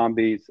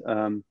zombies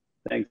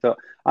thing. So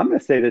I'm going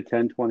to say the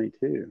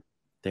 1022.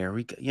 There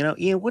we go.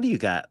 Ian, what do you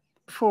got?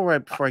 Before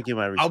I give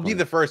my response. I'll be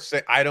the first to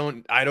say I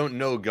don't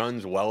know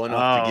guns well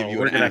enough to give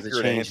you an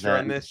accurate answer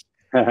on this.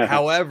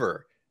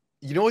 However,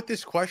 you know what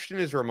this question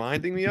is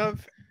reminding me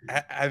of?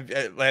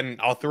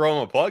 And I'll throw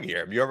him a plug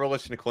here. Have you ever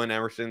listened to Clint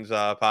Emerson's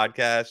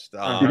podcast?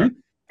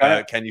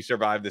 Can you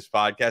survive this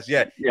podcast?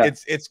 Yeah.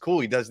 It's cool.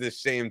 He does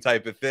this same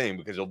type of thing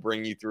because he'll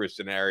bring you through a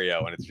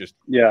scenario, and it's just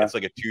it's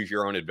like a choose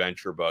your own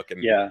adventure book.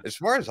 And as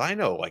far as I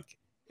know, like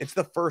it's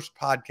the first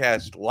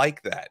podcast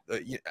like that.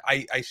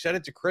 I said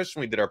it to Kris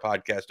when we did our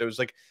podcast. I was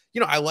like,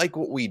 I like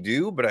what we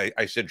do, but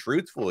I said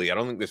truthfully, I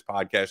don't think this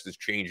podcast is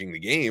changing the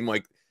game.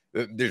 Like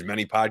there's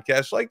many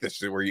podcasts like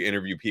this where you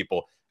interview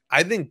people.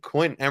 I think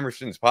Clint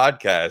Emerson's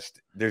podcast,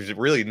 there's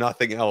really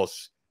nothing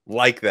else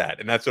like that.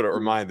 And that's what it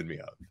reminded me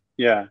of.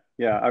 Yeah.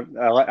 Yeah.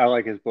 I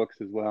like his books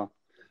as well.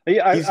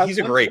 He's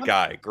a great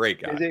guy. Great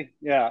guy. Is he?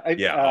 Yeah.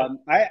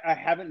 I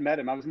haven't met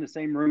him. I was in the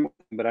same room with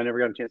him, but I never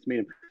got a chance to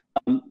meet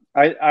him.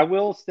 I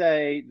will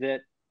say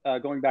that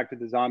going back to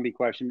the zombie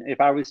question,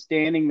 if I was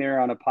standing there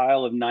on a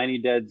pile of 90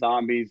 dead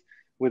zombies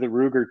with a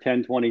Ruger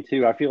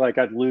 1022, I feel like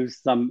I'd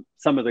lose some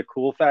of the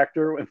cool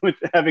factor with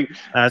having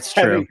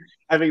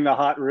the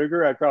hot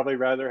Ruger. I'd probably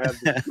rather have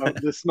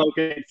the smoke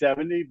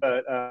 870,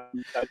 but I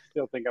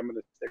still think I'm going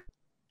to stick.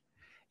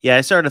 Yeah,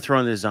 I started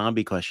throwing the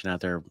zombie question out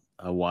there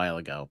a while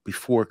ago.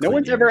 Before no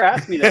one's ever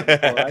asked me that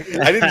before.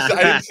 I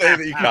didn't say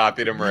that you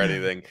copied him or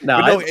anything.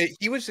 No,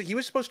 he was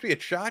supposed to be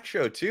at SHOT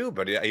Show too,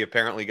 but he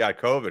apparently got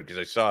COVID because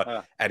I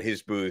saw at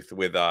his booth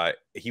with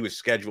he was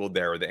scheduled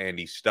there with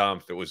Andy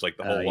Stumpf. It was like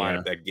the whole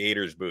lineup at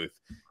Gators booth.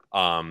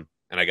 And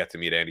I got to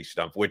meet Andy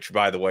Stumpf, which,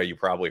 by the way, you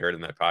probably heard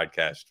in that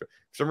podcast. For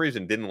some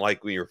reason, didn't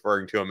like me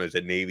referring to him as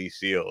a Navy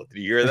SEAL. Did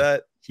you hear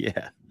that?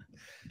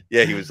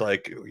 Yeah, he was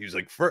like,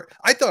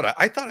 I thought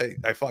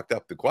I fucked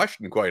up the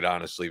question, quite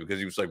honestly, because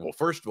he was like, well,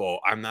 first of all,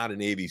 I'm not a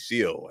Navy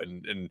SEAL,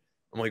 and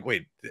I'm like,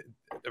 wait,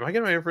 am I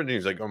getting my information?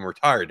 He's like, I'm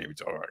retired Navy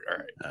SEAL. All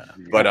right.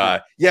 But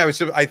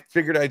I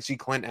figured I'd see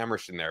Clint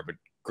Emerson there, but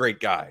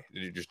great guy,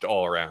 just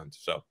all around.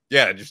 So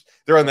yeah, just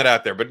throwing that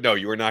out there. But no,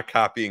 you were not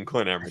copying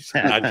Clint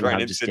Emerson. Not trying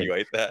to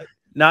insinuate that.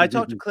 No, I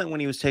talked to Clint when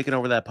he was taking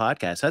over that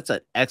podcast. That's an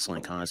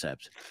excellent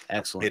concept.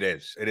 Excellent. It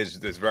is.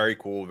 It's very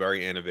cool,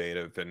 very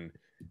innovative, and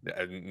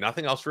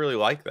nothing else really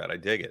like that. I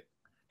dig it.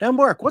 Now,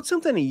 Mark, what's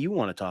something that you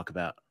want to talk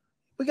about?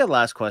 We got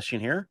last question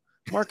here.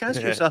 Mark,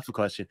 ask yourself a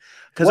question.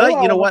 Because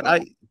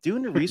I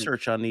doing the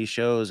research on these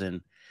shows,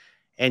 and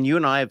you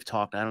and I have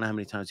talked. I don't know how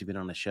many times you've been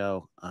on the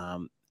show,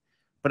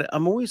 but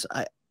I'm always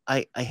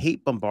I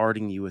hate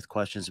bombarding you with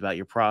questions about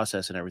your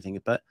process and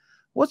everything. But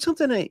what's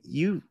something that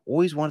you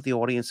always wanted the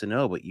audience to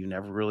know, but you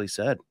never really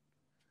said,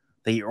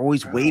 that you're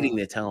always waiting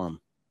to tell them?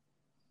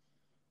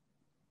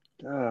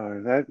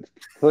 Oh, that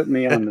put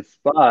me on the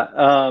spot.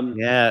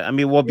 Yeah, I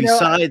mean, well,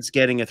 besides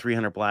getting a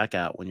 300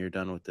 blackout when you're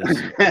done with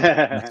this.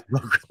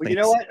 Well, you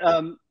know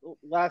what?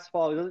 Last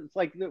fall, it's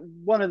like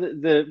one of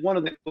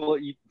the cool.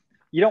 You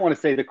don't want to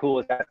say the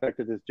coolest aspect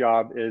of this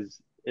job is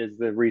is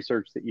the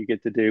research that you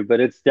get to do, but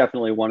it's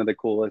definitely one of the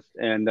coolest.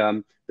 And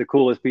the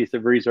coolest piece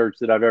of research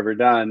that I've ever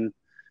done,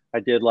 I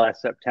did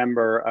last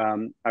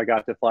September. I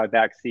got to fly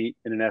backseat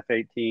in an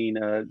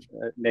F-18,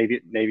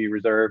 Navy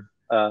Reserve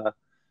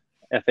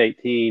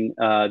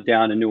F-18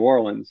 down in New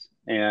Orleans,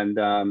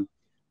 and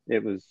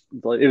it was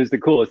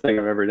the coolest thing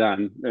I've ever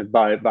done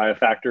by a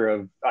factor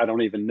of I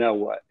don't even know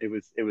what. It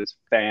was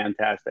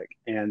fantastic,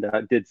 and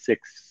did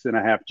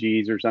 6.5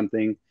 Gs or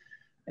something,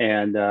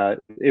 and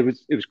it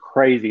was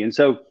crazy. And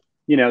so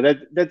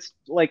that's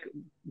like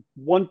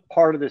one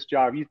part of this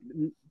job.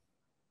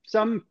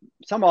 Some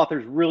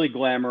authors really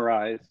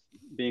glamorize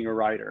being a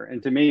writer,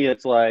 and to me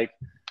it's like,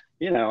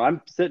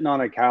 I'm sitting on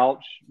a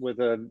couch with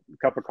a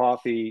cup of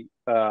coffee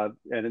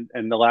and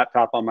the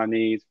laptop on my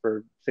knees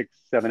for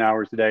 6-7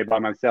 hours a day by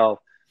myself,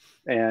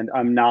 and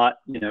I'm not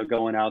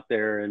going out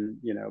there and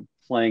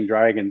slaying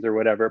dragons or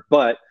whatever,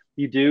 but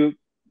you do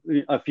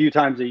a few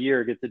times a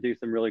year get to do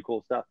some really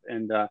cool stuff,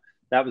 and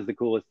that was the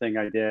coolest thing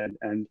I did.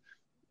 And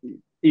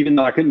even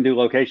though I couldn't do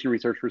location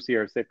research for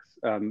CR6,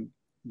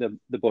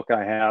 the book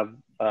I have,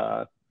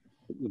 the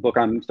book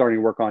I'm starting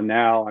to work on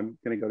now, I'm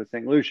going to go to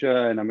St.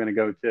 Lucia, and I'm going to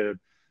go to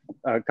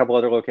a couple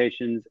other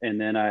locations.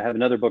 And then I have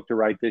another book to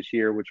write this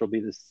year, which will be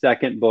the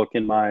second book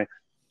in my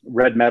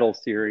Red Metal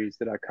series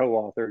that I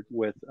co-authored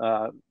with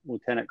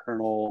Lieutenant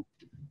Colonel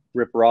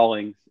Rip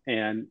Rawlings.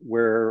 And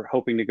we're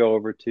hoping to go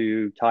over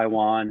to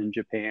Taiwan and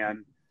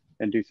Japan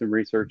and do some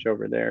research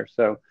over there.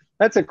 So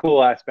that's a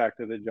cool aspect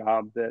of the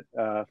job that,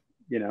 I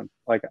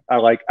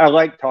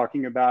like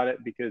talking about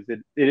it, because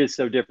it is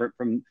so different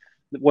from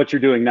what you're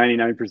doing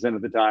 99%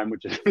 of the time,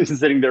 which is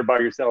sitting there by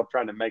yourself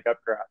trying to make up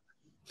crap.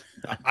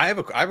 I have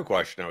a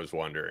question I was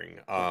wondering.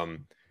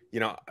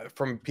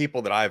 From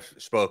people that I've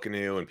spoken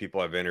to and people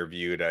I've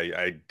interviewed,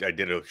 I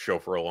did a show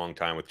for a long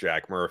time with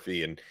Jack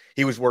Murphy, and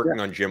he was working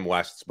on Jim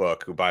West's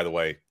book, who, by the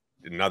way,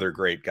 another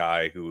great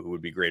guy who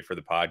would be great for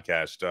the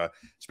podcast,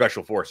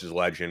 Special Forces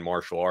legend,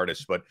 martial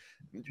artist. But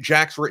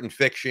Jack's written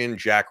fiction.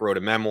 Jack wrote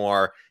a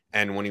memoir.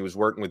 And when he was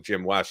working with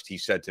Jim West, he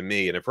said to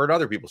me, and I've heard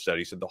other people say,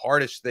 he said the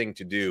hardest thing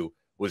to do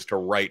was to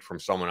write from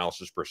someone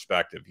else's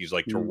perspective. He's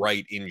like, to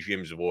write in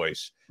Jim's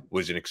voice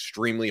was an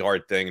extremely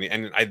hard thing.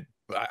 And I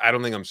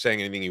don't think I'm saying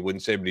anything he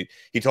wouldn't say, but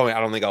he told me, I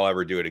don't think I'll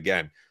ever do it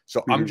again.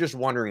 So I'm just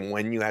wondering,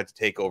 when you had to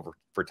take over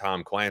for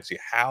Tom Clancy,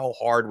 how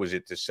hard was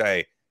it to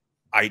say,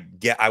 I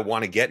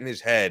want to get in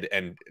his head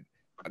and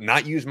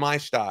not use my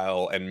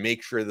style and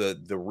make sure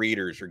the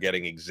readers are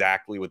getting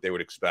exactly what they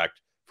would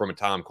expect from a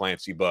Tom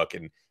Clancy book,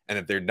 and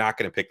that they're not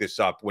going to pick this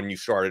up when you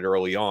started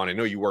early on. I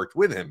know you worked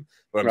with him,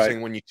 but I'm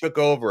saying when you took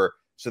over,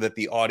 so that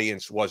the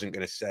audience wasn't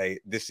going to say,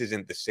 this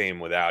isn't the same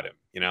without him,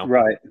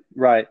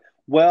 Right.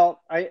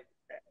 Well,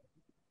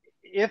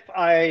 if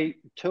I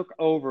took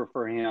over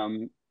for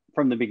him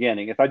from the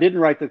beginning, if I didn't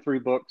write the 3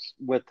 books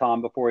with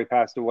Tom before he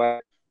passed away,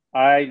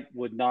 I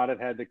would not have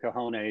had the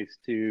cojones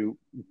to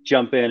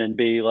jump in and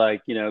be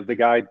like, the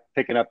guy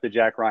picking up the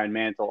Jack Ryan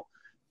mantle.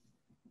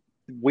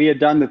 We had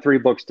done the 3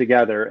 books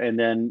together. And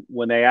then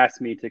when they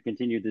asked me to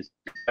continue this,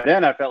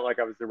 then I felt like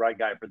I was the right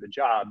guy for the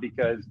job,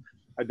 because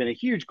I've been a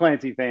huge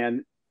Clancy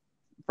fan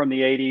from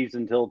the 80s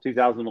until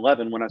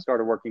 2011 when I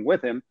started working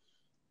with him.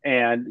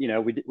 And,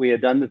 we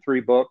had done the 3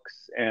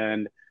 books,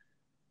 and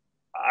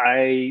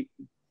I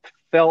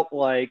felt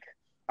like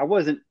I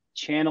wasn't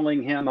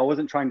channeling him. I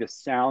wasn't trying to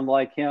sound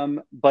like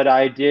him, but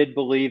I did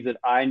believe that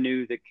I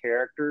knew the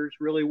characters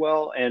really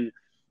well. And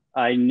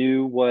I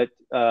knew what,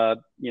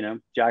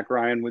 Jack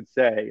Ryan would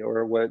say,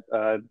 or what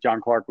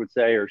John Clark would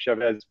say, or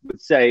Chavez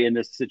would say in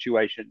this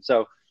situation.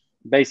 So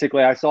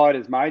basically, I saw it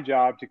as my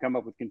job to come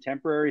up with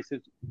contemporary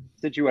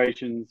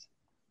situations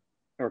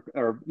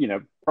or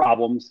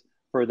problems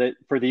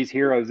for these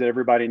heroes that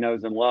everybody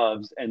knows and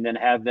loves, and then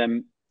have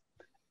them,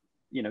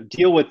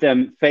 deal with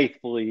them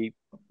faithfully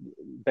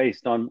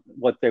based on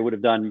what they would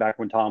have done back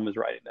when Tom was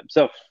writing them.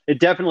 So it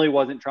definitely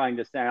wasn't trying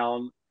to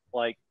sound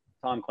like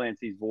Tom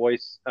Clancy's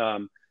voice.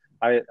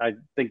 I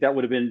think that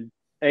would have been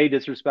A,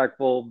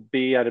 disrespectful,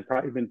 B, I'd have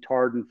probably been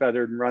tarred and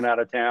feathered and run out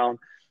of town,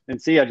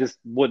 and C, I just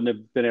wouldn't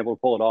have been able to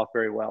pull it off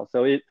very well.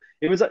 So it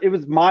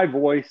was my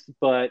voice,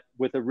 but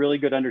with a really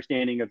good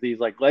understanding of these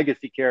like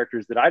legacy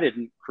characters that I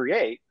didn't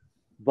create,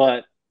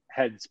 but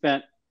I'd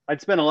spent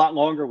a lot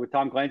longer with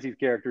Tom Clancy's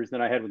characters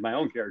than I had with my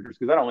own characters,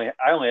 because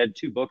I only had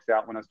 2 books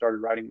out when I started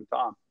writing with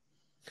Tom.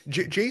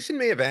 Jason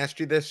may have asked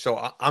you this,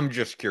 so I'm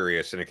just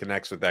curious, and it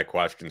connects with that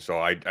question. So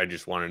I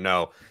just want to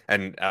know,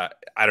 and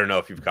I don't know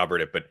if you've covered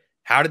it, but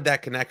how did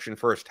that connection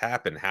first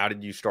happen? How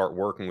did you start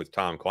working with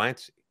Tom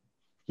Clancy?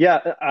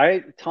 Yeah,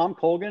 Tom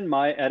Colgan,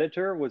 my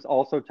editor, was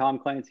also Tom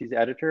Clancy's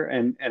editor,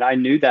 and I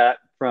knew that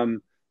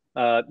from,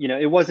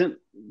 it wasn't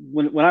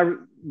when I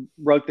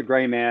wrote The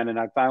Gray Man, and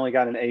I finally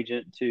got an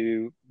agent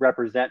to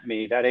represent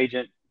me. That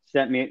agent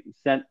sent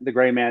The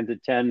Gray Man to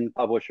 10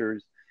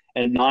 publishers,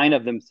 and 9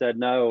 of them said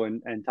no,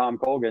 and Tom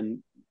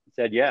Colgan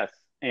said yes.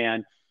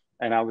 And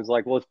I was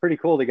like, well, it's pretty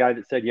cool. The guy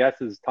that said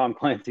yes is Tom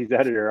Clancy's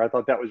editor. I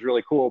thought that was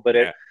really cool. But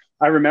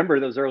I remember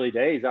those early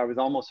days, I was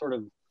almost sort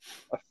of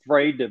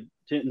afraid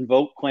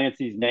invoke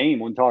Clancy's name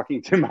when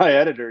talking to my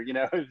editor. You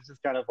know, it's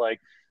just kind of like,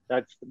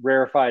 that's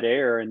rarefied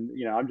air. And,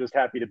 you know, I'm just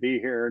happy to be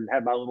here and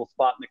have my little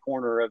spot in the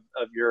corner of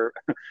your,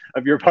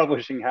 of your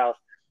publishing house.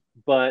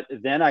 But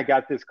then I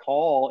got this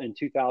call in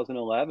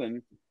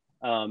 2011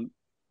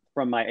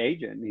 from my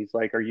agent. He's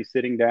like, "Are you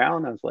sitting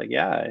down?" I was like,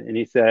 "Yeah." And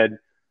he said,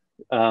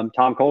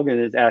 "Tom Colgan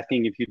is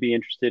asking if you'd be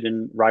interested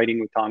in writing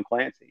with Tom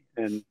Clancy."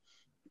 And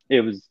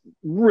it was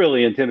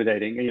really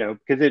intimidating, you know,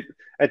 because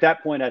at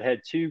that point I'd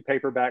had 2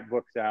 paperback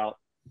books out,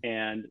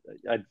 and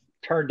I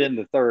turned in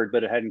the third,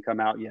 but it hadn't come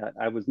out yet.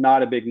 I was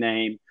not a big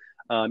name.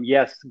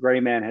 Yes, Gray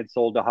Man had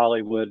sold to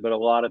Hollywood, but a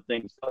lot of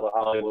things sell to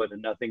Hollywood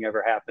and nothing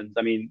ever happens.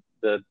 I mean,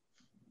 the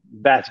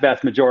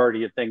vast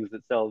majority of things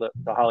that sell to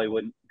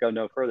Hollywood go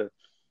no further.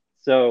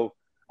 So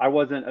I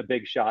wasn't a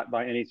big shot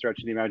by any stretch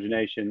of the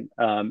imagination.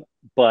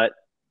 But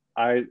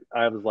I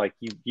was like,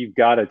 you've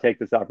got to take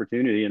this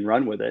opportunity and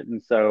run with it.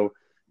 And so,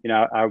 you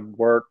know, I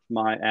worked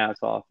my ass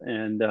off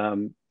and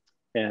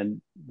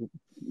landed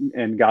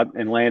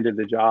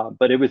the job.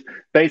 But it was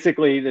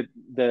basically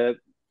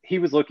he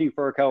was looking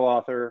for a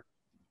co-author,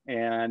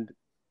 and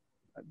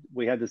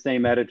we had the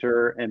same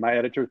editor, and my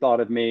editor thought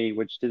of me,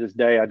 which to this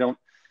day,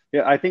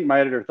 I think my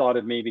editor thought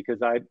of me because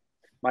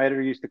my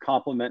editor used to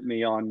compliment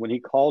me on when he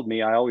called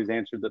me, I always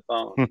answered the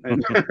phone.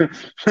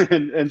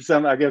 And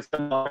some, I guess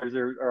some authors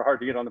are hard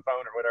to get on the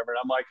phone or whatever. And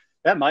I'm like,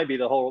 that might be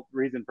the whole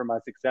reason for my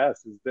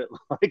success, is that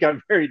like I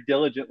very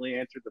diligently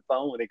answered the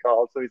phone when he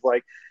called. So he's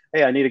like,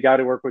 "Hey, I need a guy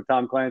to work with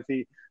Tom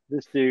Clancy.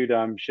 This dude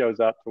shows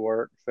up to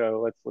work.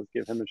 So let's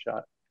give him a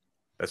shot."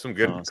 That's some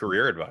good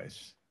career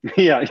advice.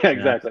 Yeah,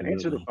 exactly. Absolutely.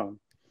 Answer the phone.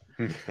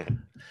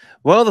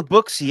 Well, the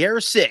book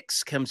Sierra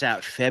 6 comes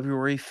out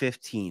February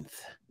 15th,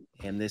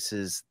 and this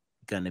is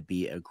going to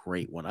be a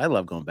great one. I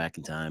love going back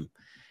in time.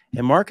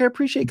 And Mark, I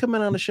appreciate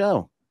coming on the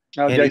show.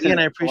 Oh, and Jason, Ian,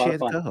 I appreciate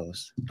the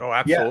co-host. Oh,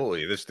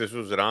 absolutely. Yeah. This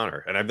was an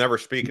honor. And I've never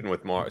spoken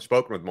with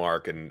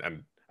Mark,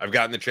 and I've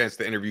gotten the chance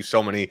to interview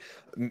so many,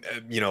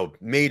 you know,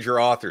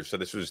 major authors. So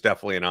this was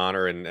definitely an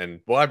honor, and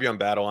we'll have you on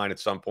Battleline at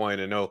some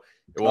point. I know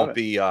it won't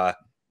be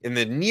in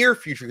the near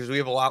future because we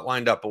have a lot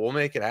lined up, but we'll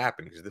make it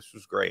happen because this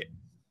was great.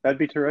 That'd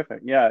be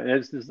terrific. Yeah,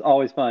 this is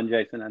always fun,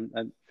 Jason.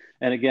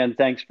 And again,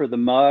 thanks for the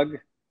mug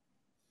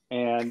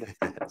and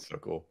that's so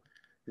cool.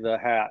 The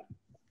hat.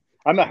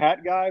 I'm a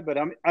hat guy, but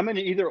I'm an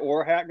either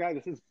or hat guy.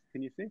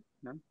 Can you see?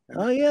 No?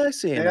 Oh yeah, I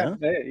see it now.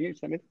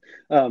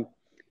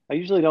 I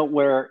usually don't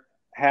wear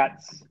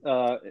hats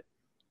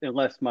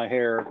unless my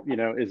hair, you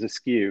know, is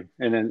askew,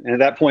 and at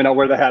that point I'll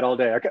wear the hat all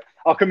day.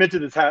 I'll commit to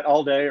this hat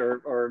all day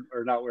or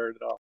not wear it at all.